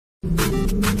What's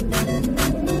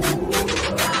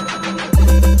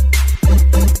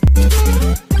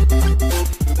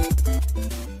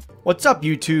up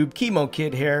YouTube,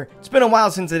 KemoKidd here. It's been a while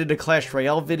since I did a Clash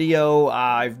Royale video.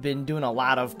 I've been doing a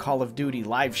lot of Call of Duty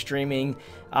live streaming,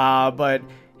 but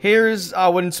here's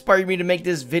what inspired me to make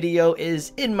this video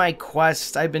is in my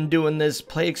quest. I've been doing this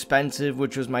Play Expensive,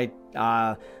 which was my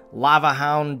Lava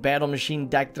Hound Battle Machine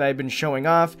deck that I've been showing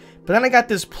off, but then I got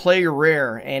this Play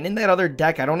Rare, and in that other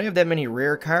deck I don't have that many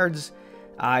rare cards.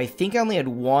 I think I only had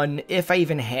one, if I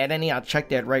even had any. I'll check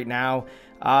that right now.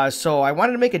 So I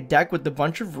wanted to make a deck with a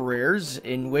bunch of rares,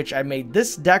 in which I made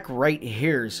this deck right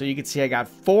here. So you can see I got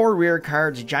 4 rare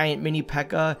cards: Giant, Mini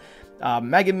P.E.K.K.A,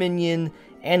 Mega Minion,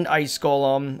 and Ice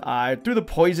Golem. I threw the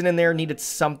poison in there, needed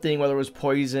something, whether it was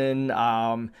poison,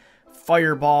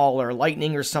 fireball, or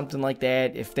lightning, or something like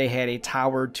that, if they had a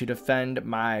tower to defend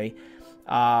my,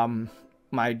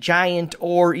 my Giant,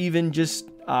 or even just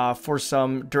for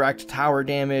some direct tower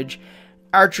damage.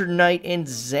 Archer, Knight, and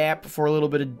Zap for a little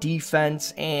bit of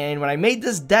defense. And when I made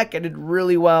this deck, I did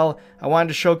really well. I wanted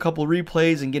to show a couple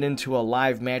replays and get into a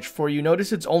live match for you.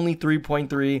 Notice it's only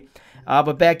 3.3.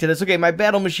 But back to this. Okay, my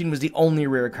Battle Machine was the only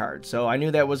rare card, so I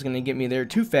knew that wasn't going to get me there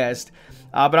too fast.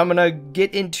 But I'm going to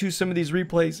get into some of these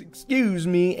replays, excuse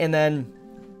me, and then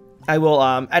I will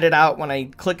edit out when I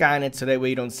click on it, so that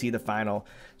way you don't see the final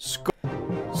score.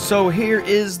 So here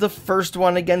is the first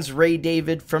one against Ray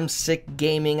David from Sick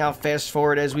Gaming. I'll fast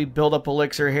forward as we build up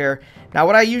Elixir here. Now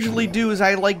what I usually do is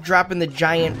I like dropping the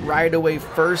Giant right away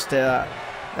first. I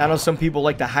know some people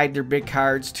like to hide their big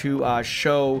cards to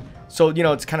show, so you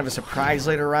know, it's kind of a surprise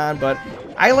later on, but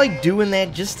I like doing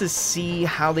that just to see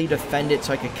how they defend it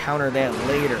so I can counter that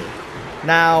later.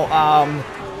 Now,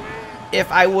 if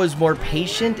I was more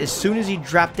patient, as soon as he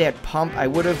dropped that pump, I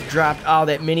would have dropped... Oh,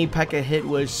 that Mini P.E.K.K.A hit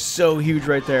was so huge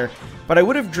right there. But I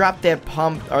would have dropped that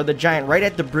pump, or the Giant, right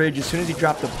at the bridge as soon as he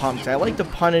dropped the pumps. I like to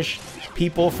punish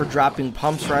people for dropping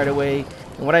pumps right away.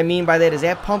 And what I mean by that is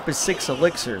that pump is 6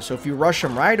 elixir. So if you rush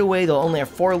them right away, they'll only have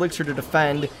 4 elixir to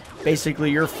defend. Basically,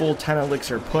 your full 10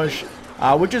 elixir push.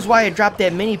 Which is why I dropped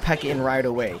that Mini P.E.K.K.A in right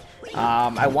away.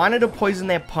 I wanted to poison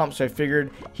that pump, so I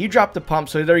figured he dropped the pump.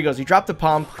 So there he goes. He dropped the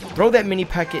pump. Throw that Mini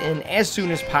P.E.K.K.A in as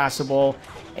soon as possible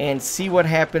and see what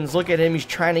happens. Look at him. He's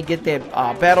trying to get that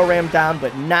battle ram down,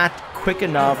 but not quick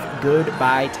enough.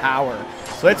 Goodbye, tower.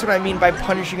 So that's what I mean by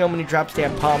punishing him when he drops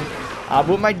that pump. But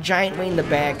with my Giant way in the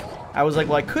back, I was like,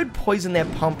 well, I could poison that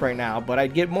pump right now, but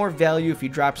I'd get more value if he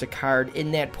drops a card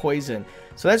in that poison.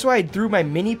 So that's why I threw my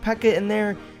Mini P.E.K.K.A in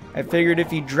there. I figured if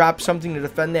he drops something to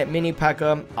defend that Mini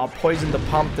P.E.K.K.A, I'll poison the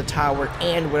pump, the tower,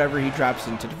 and whatever he drops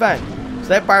in to defend. So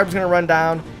that Barb's going to run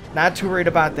down. Not too worried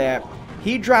about that.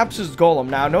 He drops his Golem.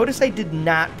 Now, notice I did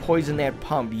not poison that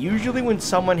pump. Usually when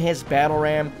someone has Battle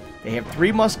Ram, they have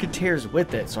 3 Musketeers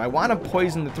with it. So I want to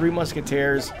poison the 3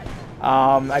 Musketeers.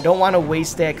 I don't want to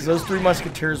waste that because those 3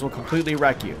 Musketeers will completely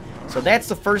wreck you. So that's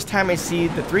the first time I see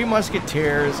the 3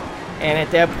 Musketeers. And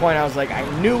at that point, I was like, I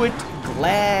knew it.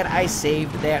 Glad I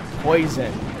saved that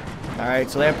poison. Alright,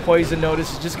 so that poison,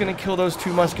 notice, is just going to kill those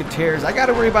 2 Musketeers. I got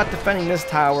to worry about defending this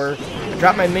tower. I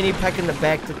dropped my Mini P.E.K.K.A in the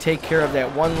back to take care of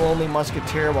that one lonely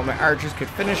Musketeer while my archers could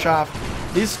finish off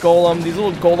this Golem, these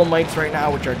little Golemites right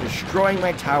now, which are destroying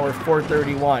my tower,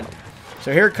 431.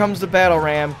 So here comes the Battle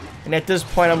Ram. And at this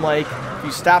point, I'm like, if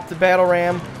you stop the Battle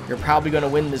Ram, you're probably going to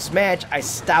win this match. I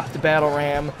stopped the Battle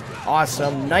Ram.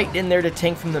 Awesome. Knight in there to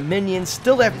tank from the minions.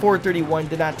 Still that 431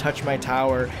 did not touch my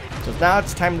tower. So now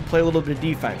it's time to play a little bit of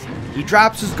defense. He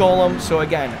drops his Golem. So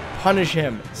again, punish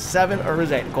him. 7, or is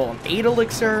that Golem? 8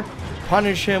 elixir.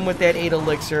 Punish him with that 8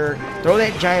 elixir. Throw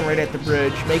that Giant right at the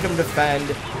bridge. Make him defend.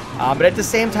 But at the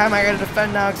same time, I got to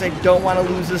defend now because I don't want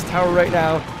to lose this tower right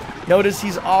now. Notice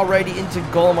he's already into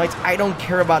Golemites. I don't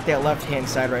care about that left-hand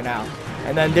side right now.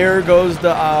 And then there goes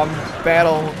the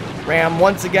Battle Ram.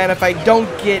 Once again, if I don't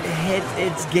get hit,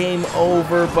 it's game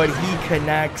over, but he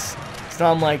connects. So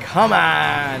I'm like, come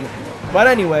on. But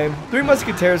anyway, 3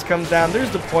 Musketeers comes down. There's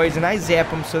the poison. I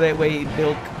zap them so that way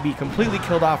they'll be completely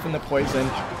killed off in the poison.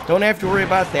 Don't have to worry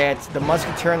about that. The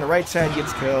Musketeer on the right side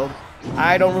gets killed.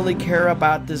 I don't really care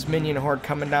about this minion horde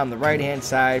coming down the right-hand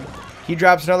side. He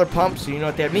drops another pump, so you know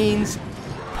what that means.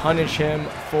 Punish him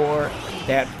for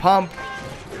that pump.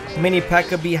 Mini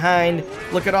P.E.K.K.A behind.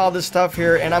 Look at all this stuff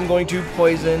here, and I'm going to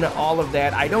poison all of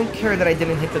that. I don't care that I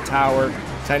didn't hit the tower,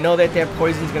 because I know that that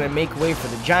poison is going to make way for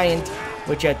the Giant,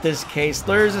 which at this case,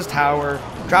 there's his tower.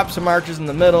 Drop some archers in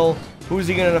the middle. Who's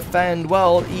he going to defend?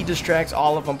 Well, he distracts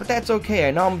all of them, but that's okay.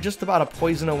 I know I'm just about a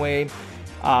poison away,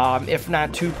 if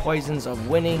not 2 poisons of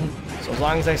winning. So as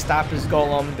long as I stop his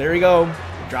Golem, there you go.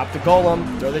 Drop the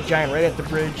Golem, throw the Giant right at the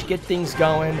bridge, get things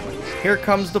going. Here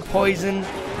comes the poison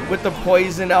with the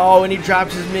poison. Oh, and he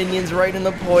drops his minions right in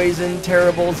the poison.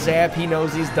 Terrible zap. He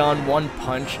knows he's done. One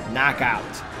punch, knockout.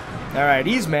 Alright,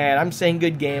 he's mad. I'm saying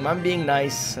good game. I'm being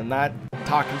nice. I'm not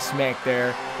talking smack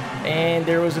there. And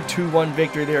there was a 2-1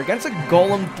 victory there against a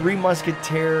Golem 3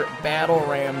 Musketeer Battle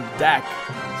Ram deck.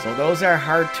 So those are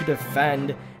hard to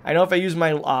defend. I know if I use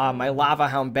my my Lava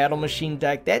Hound Battle Machine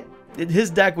deck, his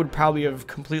deck would probably have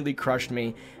completely crushed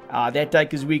me. That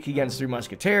deck is weak against 3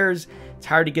 Musketeers. It's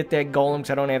hard to get that Golem because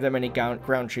I don't have that many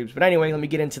ground troops. But anyway, let me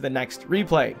get into the next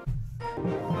replay.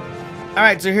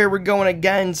 Alright, so here we're going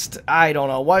against, I don't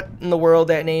know what in the world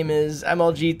that name is.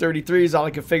 MLG33 is all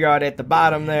I could figure out at the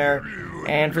bottom there.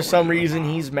 And for some reason,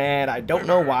 he's mad. I don't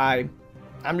know why.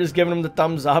 I'm just giving him the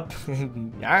thumbs up.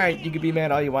 Alright, you can be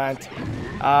mad all you want.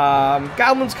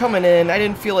 Goblin's coming in. I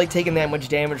didn't feel like taking that much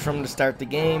damage from him to start the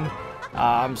game.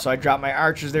 So I dropped my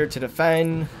archers there to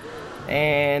defend.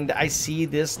 And I see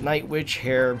this Night Witch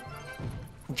here.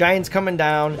 Giant's coming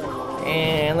down.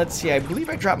 And let's see, I believe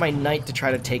I dropped my Knight to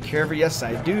try to take care of her. Yes,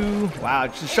 I do. Wow,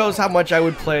 it just shows how much I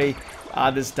would play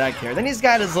this deck here. Then he's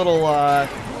got his little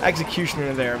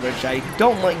Executioner there, which I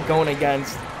don't like going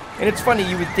against. And it's funny,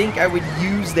 you would think I would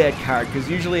use that card, because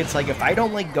usually it's like if I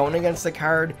don't like going against the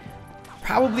card,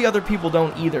 probably other people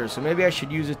don't either. So maybe I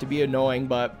should use it to be annoying,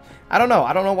 but I don't know.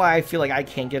 I don't know why I feel like I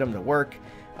can't get him to work.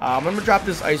 I'm going to drop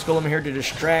this Ice Golem here to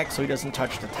distract so he doesn't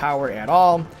touch the tower at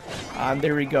all.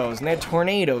 There he goes. And that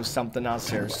Tornado is something else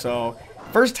here. So,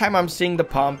 first time I'm seeing the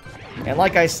pump. And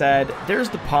like I said,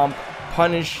 there's the pump.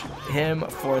 Punish him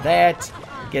for that.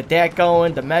 Get that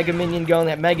going. The Mega Minion going.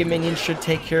 That Mega Minion should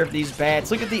take care of these bats.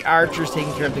 Look at the archers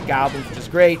taking care of the goblins, which is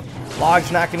great.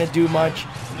 Log's not going to do much.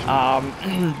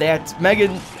 That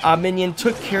Mega Minion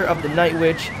took care of the Night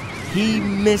Witch. He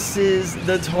misses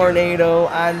the Tornado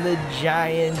on the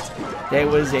Giant. That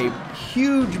was a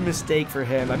huge mistake for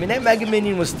him. I mean, that Mega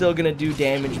Minion was still going to do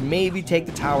damage. Maybe take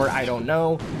the tower. I don't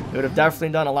know. It would have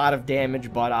definitely done a lot of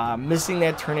damage. But missing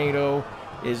that Tornado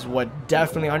is what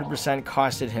definitely 100%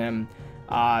 costed him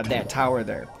that tower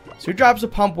there. So he drops a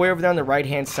pump way over there on the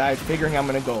right-hand side, figuring I'm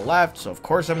going to go left. So, of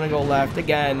course, I'm going to go left.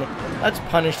 Again, let's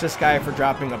punish this guy for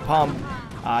dropping a pump.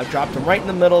 Dropped him right in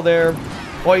the middle there.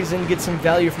 Poison, get some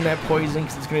value from that poison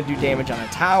because it's going to do damage on a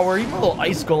tower. Even a little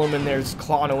Ice Golem in there is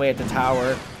clawing away at the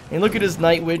tower. And look at his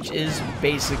Night Witch is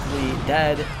basically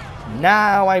dead.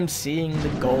 Now I'm seeing the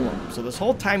Golem. So this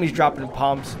whole time he's dropping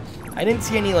pumps. I didn't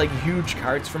see any like huge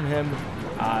cards from him.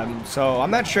 So I'm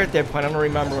not sure at that point. I don't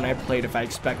remember when I played if I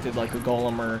expected like a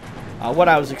Golem or what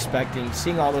I was expecting.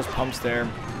 Seeing all those pumps there.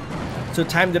 So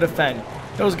time to defend.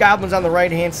 Those goblins on the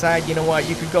right-hand side, you know what?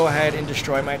 You could go ahead and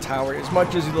destroy my tower as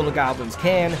much as you little goblins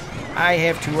can. I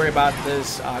have to worry about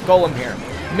this golem here.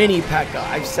 Mini P.E.K.K.A.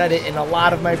 I've said it in a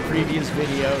lot of my previous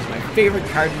videos. My favorite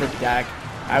card in the deck.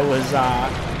 I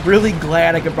was really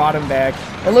glad I could brought him back.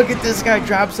 And look at this guy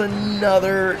drops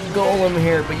another golem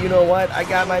here. But you know what? I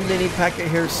got my Mini P.E.K.K.A.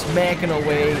 here smacking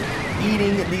away,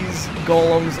 eating these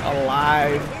golems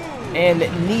alive. And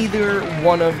neither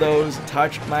one of those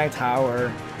touched my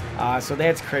tower. So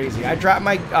that's crazy. I dropped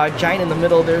my Giant in the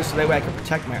middle there so that way I can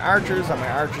protect my archers. Let my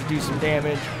archers do some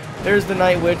damage. There's the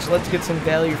Night Witch. Let's get some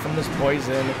value from this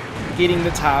poison. Getting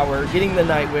the tower, getting the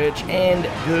Night Witch, and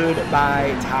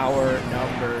goodbye tower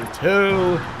number 2.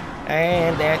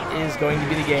 And that is going to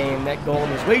be the game. That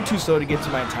golem is way too slow to get to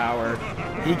my tower.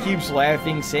 He keeps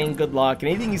laughing, saying good luck. And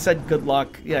anything he said good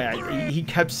luck, yeah, he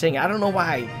kept saying, I don't know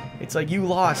why. It's like, you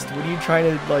lost. What are you trying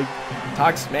to, like,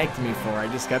 talk smack to me for? I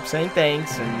just kept saying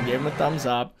thanks and gave him a thumbs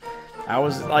up. I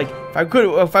was like,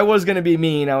 if I was going to be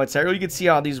mean, I would say, you could see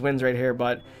all these wins right here,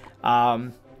 but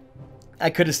I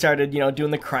could have started, you know,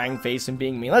 doing the crying face and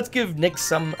being mean. Let's give Nick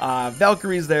some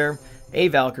Valkyries there. A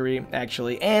Valkyrie,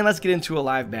 actually. And let's get into a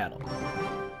live battle.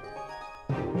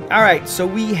 Alright, so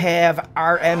we have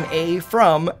RMA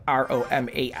from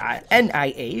ROMANIA,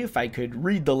 if I could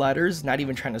read the letters, not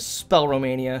even trying to spell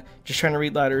Romania, just trying to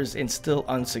read letters and still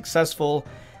unsuccessful.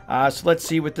 So let's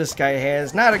see what this guy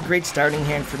has. Not a great starting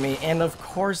hand for me, and of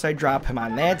course I drop him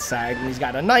on that side, and he's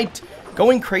got a Knight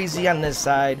going crazy on this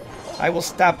side. I will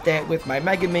stop that with my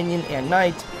Mega Minion and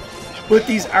Knight. Put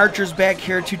these archers back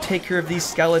here to take care of these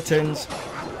skeletons.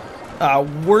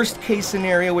 Worst case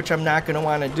scenario, which I'm not going to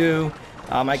want to do.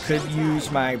 I could use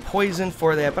my poison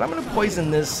for that, but I'm going to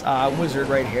poison this wizard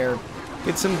right here.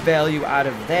 Get some value out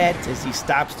of that as he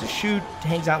stops to shoot,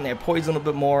 hangs out in that poison a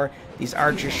little bit more. These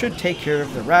archers should take care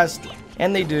of the rest,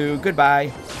 and they do.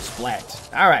 Goodbye, splat.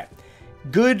 Alright,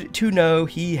 good to know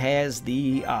he has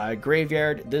the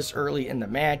graveyard this early in the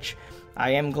match.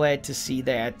 I am glad to see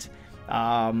that.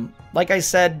 Like I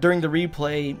said during the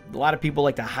replay, a lot of people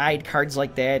like to hide cards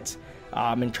like that.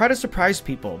 and try to surprise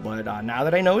people. But now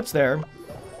that I know it's there,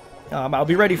 I'll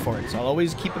be ready for it. So I'll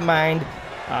always keep in mind,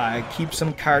 keep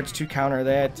some cards to counter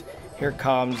that. Here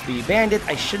comes the bandit.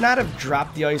 I should not have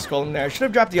dropped the ice golem there. I should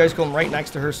have dropped the ice golem right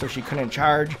next to her so she couldn't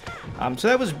charge. So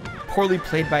that was poorly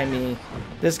played by me.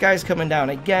 This guy's coming down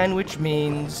again, which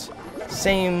means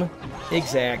same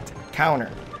exact counter.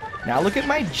 Now look at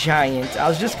my giant. I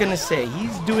was just going to say,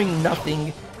 he's doing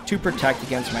nothing to protect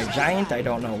against my giant. I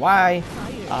don't know why.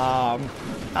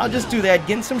 I'll just do that,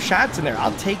 getting some shots in there.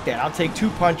 I'll take that. I'll take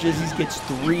 2 punches. He gets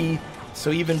 3,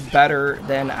 so even better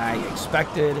than I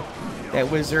expected. That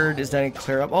wizard is then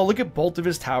clear up. Oh, look at both of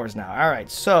his towers now. All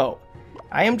right, so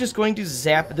I am just going to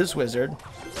zap this wizard,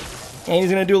 and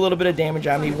he's going to do a little bit of damage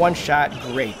on me. 1 shot,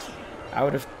 great. I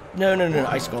would have... No,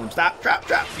 Ice Golem, stop, drop.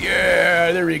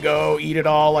 Yeah, there we go. Eat it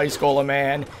all, Ice Golem,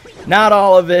 man. Not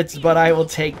all of it, but I will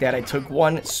take that. I took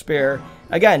 1 spare.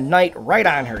 Again, Knight right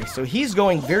on her. So he's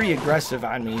going very aggressive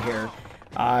on me here,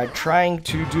 trying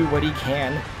to do what he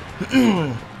can.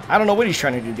 I don't know what he's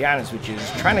trying to do, to be honest with you.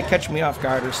 He's trying to catch me off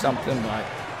guard or something, but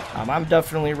I'm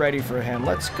definitely ready for him.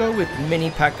 Let's go with Mini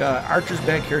P.E.K.K.A. Archer's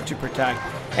back here to protect,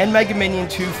 and Mega Minion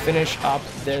to finish up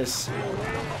this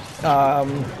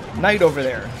Knight over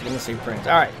there. I was going to say Prince.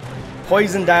 Alright,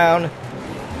 poison down.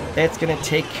 That's going to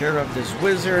take care of this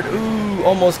wizard. Ooh,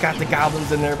 almost got the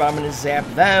goblins in there, but I'm going to zap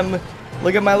them.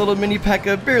 Look at my little Mini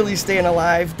P.E.K.K.A. barely staying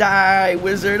alive. Die,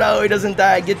 wizard. Oh, he doesn't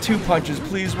die. Get 2 punches,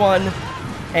 please. 1.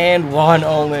 And 1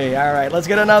 only. Alright, let's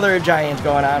get another giant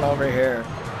going on over here.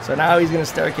 So now he's going to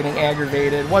start getting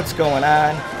aggravated. What's going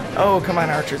on? Oh, come on,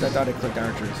 archers. I thought I clicked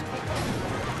archers.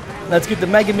 Let's get the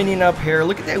Mega Minion up here.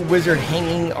 Look at that wizard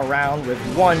hanging around with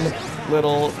 1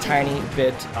 little tiny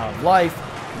bit of life.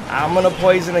 I'm going to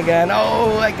poison again.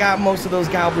 Oh, I got most of those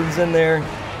goblins in there.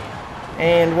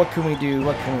 And what can we do?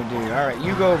 What can we do? Alright,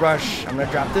 you go rush. I'm going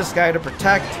to drop this guy to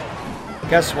protect.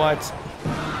 Guess what?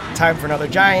 Time for another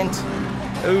giant.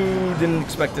 Ooh, didn't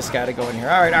expect this guy to go in here.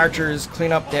 Alright, archers,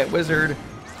 clean up that wizard.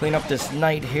 Clean up this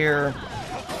knight here.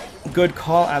 Good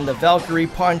call on the Valkyrie.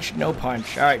 Punch, no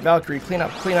punch. Alright, Valkyrie, clean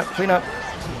up.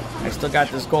 I still got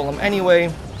this golem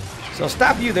anyway. So I'll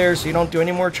stop you there so you don't do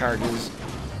any more charges.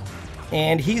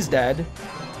 And he's dead.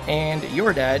 And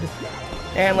you're dead.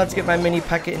 And let's get my Mini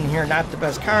P.E.K.K.A. in here. Not the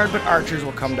best card, but archers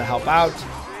will come to help out.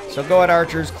 So go ahead,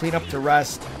 archers, clean up the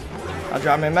rest. I'll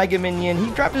drop my Mega Minion.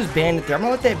 He dropped his bandit there. I'm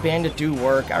going to let that bandit do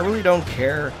work. I really don't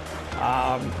care.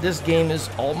 This game is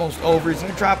almost over. He's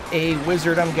going to drop a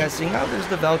wizard, I'm guessing. Oh, there's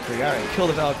the Valkyrie. All right, kill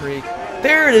the Valkyrie.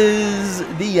 There it is.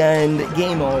 The end.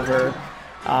 Game over.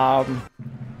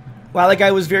 Well, that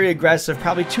guy was very aggressive.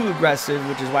 Probably too aggressive,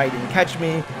 which is why he didn't catch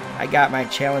me. I got my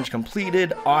challenge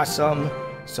completed. Awesome.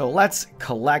 So let's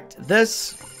collect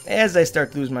this as I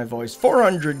start to lose my voice.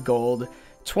 400 gold.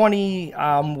 20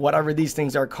 whatever these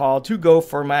things are called to go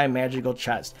for my magical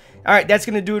chest. Alright, that's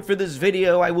gonna do it for this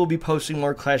video. I will be posting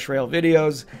more Clash Royale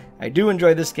videos. I do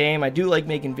enjoy this game. I do like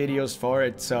making videos for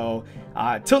it. So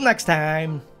till next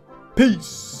time,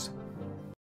 peace.